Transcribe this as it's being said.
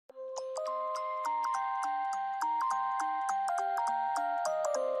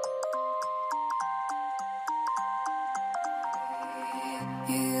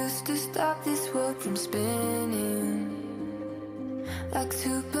You used to stop this world from spinning. Like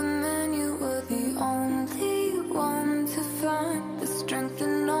Superman, you were the only one to find the strength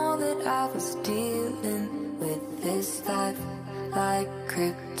in all that I was dealing with. This life like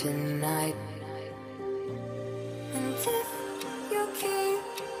kryptonite. And if you keep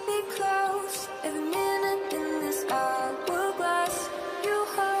me close, every minute in this hourglass you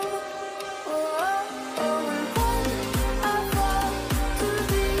hold. Oh, oh, oh, and when I fall to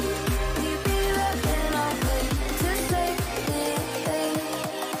leave, will you be there when I wait to save me?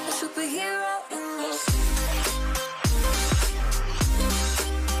 A superhero in your sleep.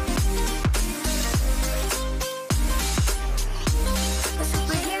 A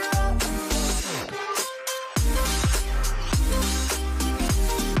superhero in your sleep.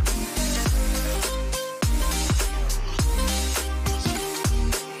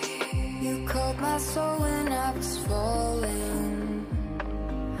 You called my soul when I was falling.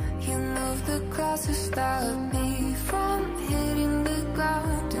 You moved the clouds to stop me from hitting the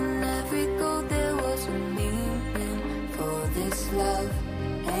ground. And every goal there was a meaning. For this love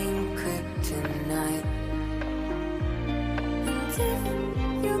ain't kryptonite. And if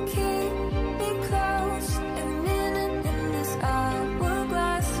you keep me close, every minute in this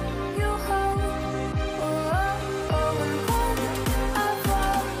hourglass you hold. Oh, oh, oh, and when I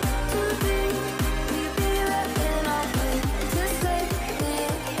fall to leave, will you be there when I wait to save me?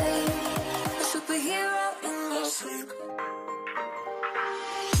 A superhero in your sleep.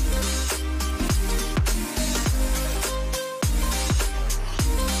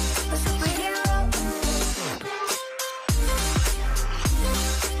 A superhero in your sleep.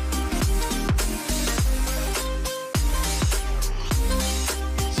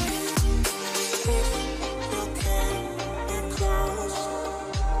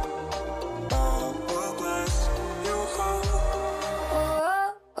 Oh,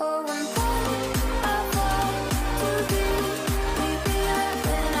 oh, oh, and when I fall to leave, will you be there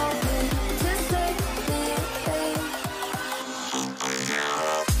when I wait to save me?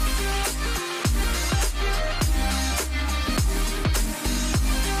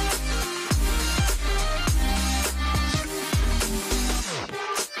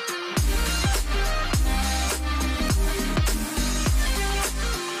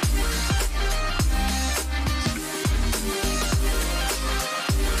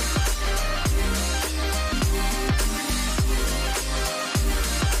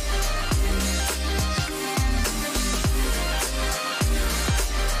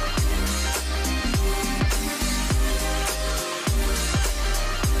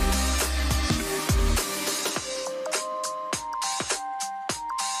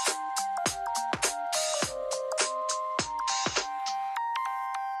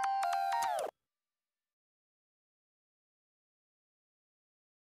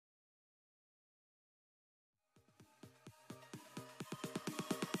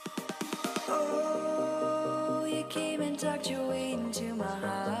 Oh, you came and tucked your way into my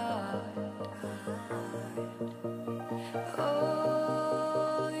heart.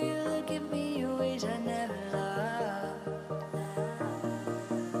 Oh, you look at me in ways I never loved.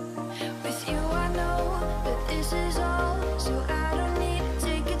 With you I know that this is all